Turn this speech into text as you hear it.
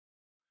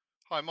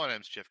Hi, my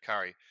name's Jeff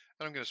Curry,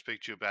 and I'm going to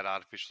speak to you about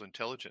artificial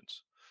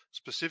intelligence,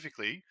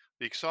 specifically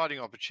the exciting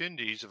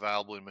opportunities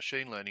available in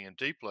machine learning and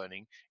deep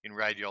learning in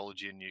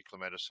radiology and nuclear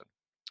medicine.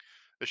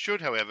 It should,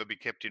 however, be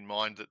kept in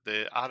mind that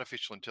the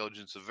artificial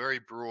intelligence is a very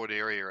broad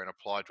area and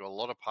applied to a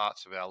lot of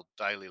parts of our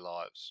daily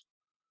lives.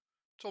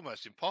 It's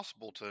almost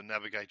impossible to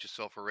navigate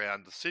yourself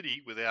around the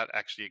city without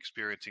actually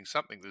experiencing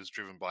something that is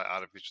driven by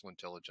artificial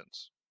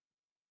intelligence.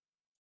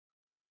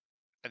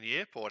 And the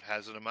airport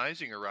has an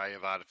amazing array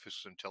of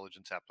artificial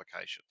intelligence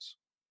applications.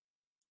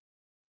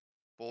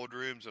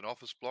 Boardrooms and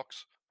office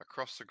blocks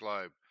across the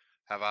globe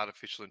have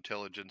artificial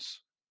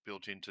intelligence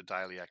built into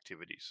daily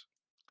activities.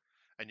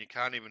 And you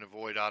can't even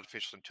avoid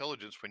artificial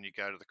intelligence when you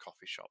go to the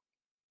coffee shop.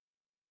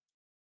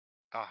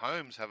 Our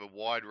homes have a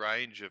wide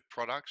range of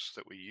products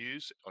that we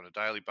use on a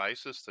daily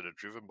basis that are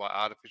driven by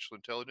artificial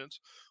intelligence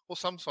or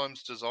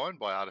sometimes designed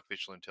by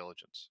artificial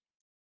intelligence.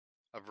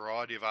 A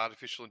variety of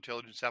artificial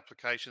intelligence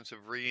applications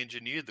have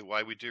re-engineered the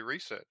way we do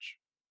research.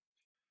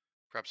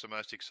 Perhaps the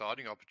most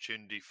exciting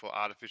opportunity for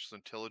artificial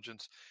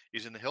intelligence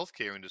is in the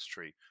healthcare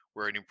industry,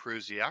 where it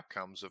improves the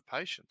outcomes of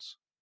patients,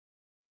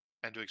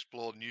 and to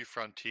explore new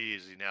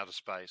frontiers in outer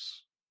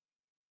space.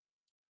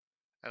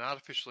 And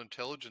artificial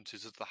intelligence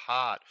is at the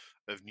heart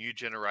of new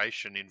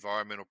generation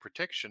environmental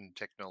protection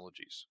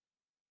technologies.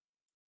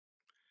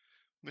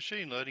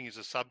 Machine learning is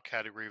a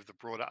subcategory of the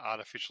broader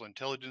artificial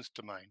intelligence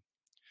domain.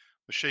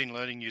 Machine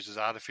learning uses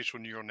artificial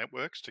neural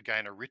networks to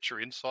gain a richer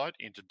insight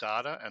into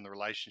data and the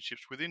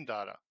relationships within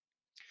data.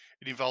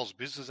 It involves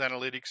business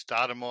analytics,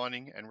 data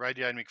mining, and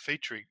radiomic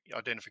feature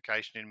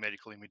identification in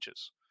medical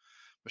images.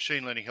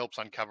 Machine learning helps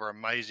uncover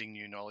amazing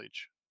new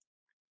knowledge.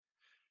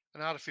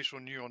 An artificial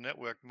neural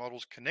network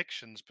models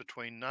connections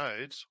between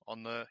nodes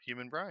on the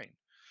human brain.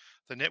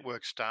 The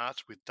network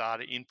starts with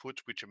data inputs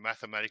which are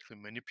mathematically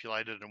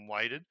manipulated and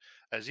weighted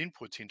as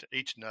inputs into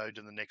each node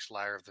in the next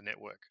layer of the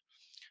network.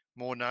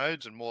 More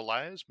nodes and more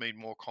layers mean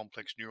more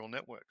complex neural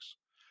networks.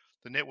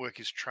 The network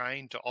is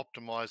trained to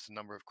optimize the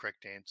number of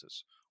correct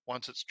answers.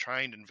 Once it's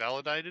trained and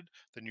validated,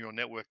 the neural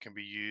network can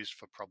be used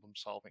for problem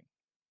solving.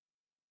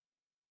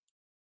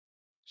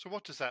 So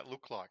what does that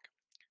look like?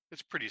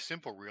 It's pretty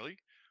simple, really.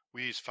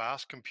 We use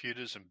fast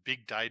computers and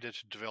big data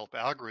to develop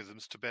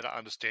algorithms to better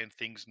understand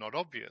things not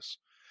obvious.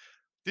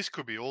 This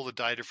could be all the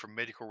data from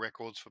medical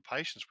records for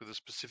patients with a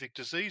specific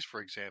disease, for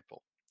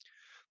example.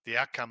 The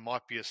outcome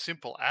might be a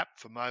simple app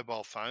for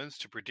mobile phones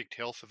to predict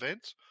health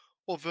events,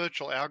 or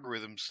virtual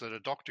algorithms that a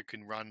doctor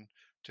can run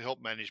to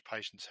help manage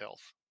patients'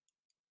 health.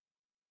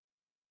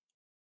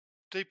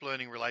 Deep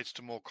learning relates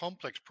to more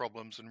complex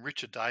problems and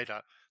richer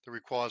data that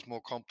requires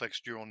more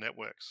complex neural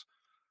networks.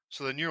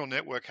 So the neural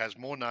network has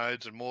more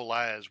nodes and more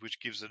layers, which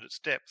gives it its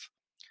depth.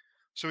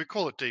 So we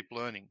call it deep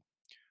learning.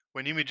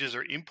 When images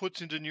are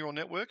inputs into neural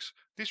networks,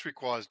 this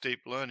requires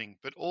deep learning,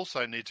 but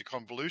also needs a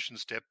convolution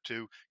step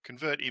to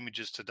convert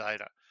images to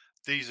data.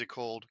 These are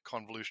called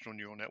convolutional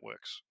neural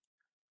networks.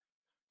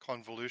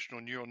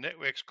 Convolutional neural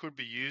networks could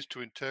be used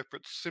to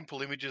interpret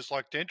simple images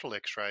like dental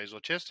x-rays or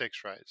chest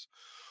x-rays,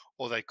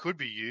 or they could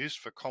be used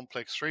for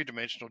complex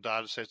three-dimensional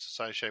datasets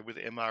associated with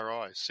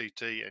MRI,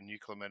 CT, and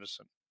nuclear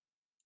medicine.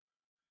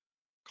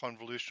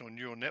 Convolutional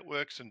neural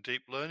networks and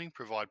deep learning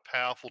provide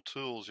powerful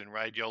tools in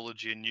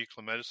radiology and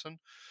nuclear medicine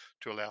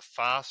to allow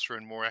faster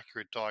and more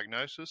accurate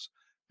diagnosis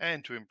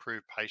and to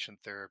improve patient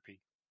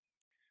therapy.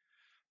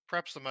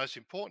 Perhaps the most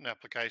important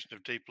application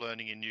of deep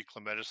learning in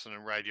nuclear medicine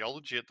and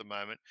radiology at the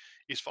moment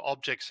is for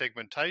object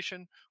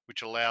segmentation,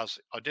 which allows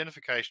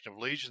identification of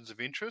lesions of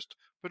interest,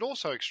 but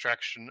also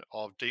extraction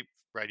of deep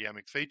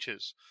radiomic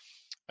features.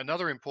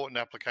 Another important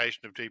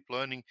application of deep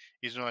learning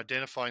is in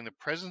identifying the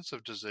presence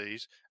of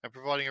disease and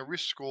providing a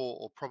risk score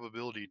or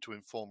probability to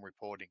inform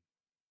reporting.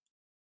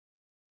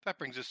 That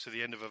brings us to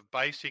the end of a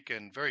basic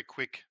and very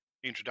quick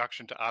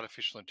introduction to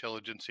artificial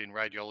intelligence in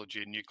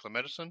radiology and nuclear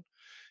medicine.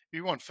 If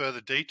you want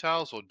further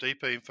details or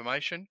deeper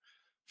information,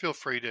 feel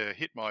free to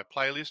hit my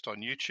playlist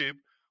on YouTube,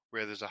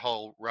 where there's a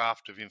whole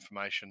raft of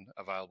information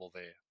available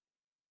there.